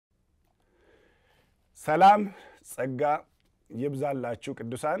ሰላም ጸጋ ይብዛላችሁ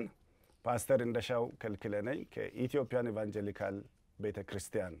ቅዱሳን ፓስተር እንደሻው ከልክለነኝ ከኢትዮጵያን ኢቫንጀሊካል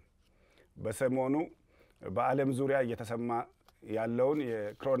ቤተክርስቲያን በሰሞኑ በዓለም ዙሪያ እየተሰማ ያለውን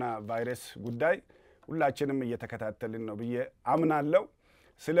የኮሮና ቫይረስ ጉዳይ ሁላችንም እየተከታተልን ነው ብዬ አምናለሁ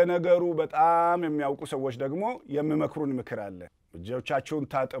ስለ ነገሩ በጣም የሚያውቁ ሰዎች ደግሞ የሚመክሩን ምክር አለ እጆቻችሁን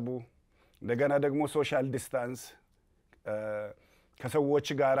ታጠቡ እንደገና ደግሞ ሶሻል ዲስታንስ ከሰዎች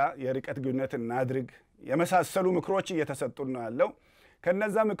ጋራ የርቀት ግንኙነት እናድርግ የመሳሰሉ ምክሮች እየተሰጡን ነው ያለው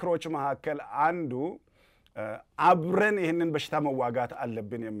ከነዛ ምክሮች መካከል አንዱ አብረን ይሄንን በሽታ መዋጋት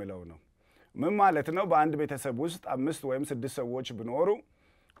አለብን የሚለው ነው ምን ማለት ነው በአንድ ቤተሰብ ውስጥ 5 ወይም 6 ሰዎች ቢኖሩ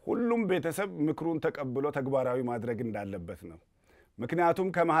ሁሉም ቤተሰብ ምክሩን ተቀብሎ ተግባራዊ ማድረግ እንዳለበት ነው ምክንያቱም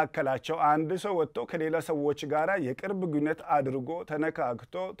ከመሐከላቸው አንድ ሰው ወጥቶ ከሌላ ሰዎች ጋራ የቅርብ ግንኙነት አድርጎ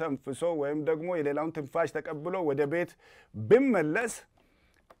ተነካክቶ ተንፍሶ ወይም ደግሞ የሌላውን ትንፋሽ ተቀብሎ ወደ ቤት ቢመለስ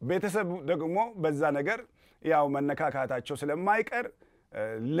ቤተሰብ ደግሞ በዛ ነገር ያው መነካካታቸው ስለማይቀር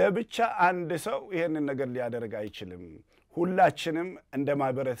ለብቻ አንድ ሰው ይሄንን ነገር ሊያደርግ አይችልም ሁላችንም እንደ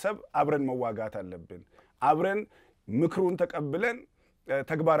ማህበረሰብ አብረን መዋጋት አለብን አብረን ምክሩን ተቀብለን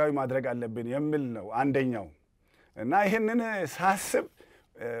ተግባራዊ ማድረግ አለብን የሚል ነው አንደኛው እና ይሄንን ሳስብ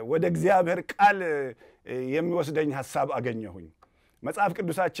ወደ እግዚአብሔር ቃል የሚወስደኝ ሐሳብ አገኘሁኝ መጽሐፍ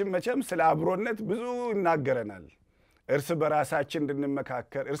ቅዱሳችን መቼም ስለ አብሮነት ብዙ ይናገረናል እርስ በራሳችን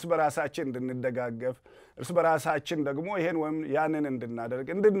እንድንመካከር እርስ በራሳችን እንድንደጋገፍ እርስ በራሳችን ደግሞ ይሄን ወይም ያንን እንድናደርግ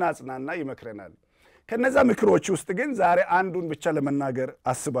እንድናጽናና ይመክረናል ከነዛ ምክሮች ውስጥ ግን ዛሬ አንዱን ብቻ ለመናገር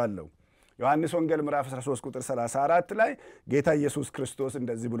አስባለሁ ዮሐንስ ወንጌል ምዕራፍ 13 ቁጥር 34 ላይ ጌታ ኢየሱስ ክርስቶስ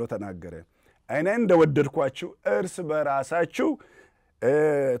እንደዚህ ብሎ ተናገረ እኔ እንደወደድኳችሁ እርስ በራሳችሁ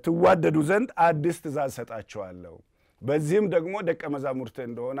ትዋደዱ ዘንድ አዲስ ትእዛዝ ሰጣችኋለሁ በዚህም ደግሞ ደቀ መዛሙርት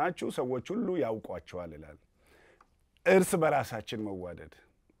እንደሆናችሁ ሰዎች ሁሉ ያውቋችኋል ይላል እርስ በራሳችን መዋደድ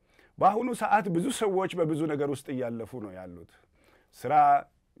በአሁኑ ሰዓት ብዙ ሰዎች በብዙ ነገር ውስጥ ያለፉ ነው ያሉት ስራ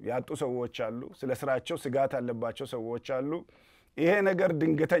ያጡ ሰዎች አሉ ስለ ስራቸው ስጋት አለባቸው ሰዎች አሉ ይሄ ነገር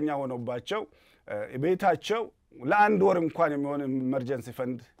ድንገተኛ ሆኖባቸው ቤታቸው ለአንድ ወር እንኳን የሚሆን ኢመርጀንሲ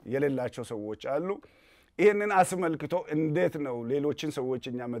ፈንድ የሌላቸው ሰዎች አሉ ይሄንን አስመልክቶ እንዴት ነው ሌሎችን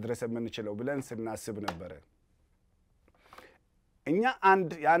ሰዎችኛ መድረስ የምንችለው ብለን ስናስብ ነበር እኛ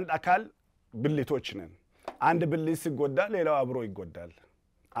የአንድ አካል ብልቶች ነን አንድ ብልት ሲጎዳ ሌላው አብሮ ይጎዳል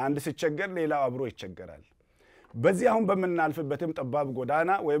አንድ ሲቸገር ሌላው አብሮ ይቸገራል በዚህ አሁን በመናልፍበትም ጠባብ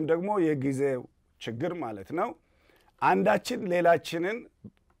ጎዳና ወይም ደግሞ የጊዜው ችግር ማለት ነው አንዳችን ሌላችንን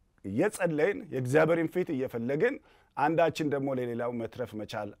የጸለይን የእግዚአብሔርን ፊት እየፈለግን አንዳችን ደግሞ ለሌላው መትረፍ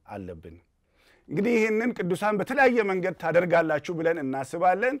መቻል አለብን እንግዲህ ይሄንን ቅዱሳን በተለያየ መንገድ ታደርጋላችሁ ብለን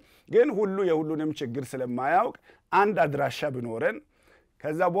እናስባለን ግን ሁሉ የሁሉንም ችግር ስለማያውቅ አንድ አድራሻ ቢኖረን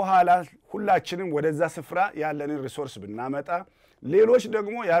ከዛ በኋላ ሁላችንም ወደዛ ስፍራ ያለንን ሪሶርስ ብናመጣ ሌሎች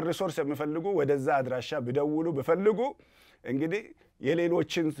ደግሞ ያ ሪሶርስ የሚፈልጉ ወደዛ አድራሻ ቢደውሉ ቢፈልጉ እንግዲህ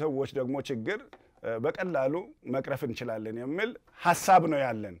የሌሎችን ሰዎች ደግሞ ችግር በቀላሉ መቅረፍ እንችላለን የሚል ሐሳብ ነው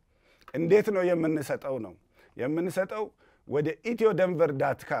ያለን እንዴት ነው የምንሰጠው ወደ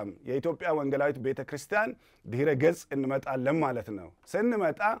ethiodenver.com የኢትዮጵያ ወንጌላዊት ቤተክርስቲያን ድህረ ገጽ እንመጣለን ማለት ነው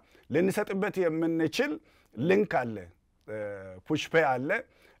ስንመጣ ልንሰጥበት የምንችል ሊንክ አለ ፑሽ ፔይ አለ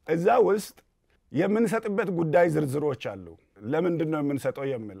እዛ ውስጥ የምንሰጥበት ጉዳይ ዝርዝሮች አሉ ለምንድነው የምንሰጠው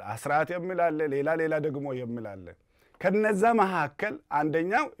የሚል አስራት የሚል አለ ሌላ ደግሞ የሚል አለ ከነዛ መሐከል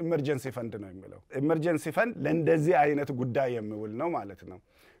አንደኛው ኢመርጀንሲ ፈንድ ነው የሚለው ኢመርጀንሲ ፈንድ ለእንደዚህ አይነት ጉዳይ የሚውል ነው ማለት ነው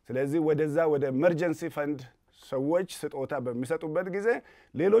ስለዚህ ወደ ኢመርጀንሲ ፈንድ ሰዎች ስጦታ በሚሰጡበት ጊዜ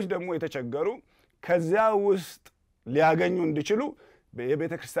ሌሎች ደግሞ የተቸገሩ ከዚያ ውስጥ ሊያገኙ እንዲችሉ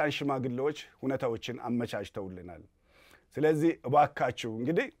የቤተክርስቲያን ሽማግሌዎች ሁኔታዎችን አመቻችተውልናል ስለዚህ እባካችሁ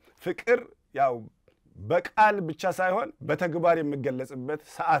እንግዲህ ፍቅር ያው በቃል ብቻ ሳይሆን በተግባር የሚገለጽበት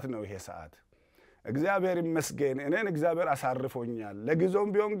ሰዓት ነው ይሄ ሰዓት እግዚአብሔር ይመስገን እኔን እግዚአብሔር አሳርፎኛል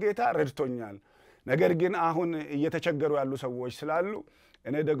ለጊዜውም ቢሆን ጌታ ረድቶኛል ነገር ግን አሁን እየተቸገሩ ያሉ ሰዎች ስላሉ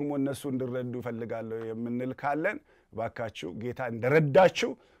እኔ ደግሞ እነሱ እንዲረዱ ፈልጋለሁ የምንል ካለን ባካችሁ ጌታ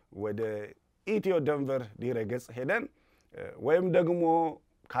እንደረዳችሁ ወደ ethiodenver ድህረ ገጽ ሄደን ወይም ደግሞ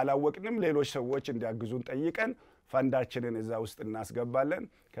ካላወቅንም ሌሎች ሰዎች እንዲያግዙን ጠይቀን ፈንዳችንን እዛ ውስጥ እናስገባለን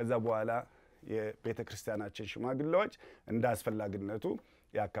ከዛ በኋላ የቤተክርስቲያናችን ሽማግሌዎች እንዳስፈላጊነቱ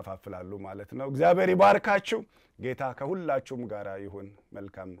ያከፋፍላሉ ማለት ነው እግዚአብሔር ይባርካችሁ ጌታ ከሁላችሁም ጋራ ይሁን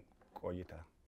መልካም ቆይታ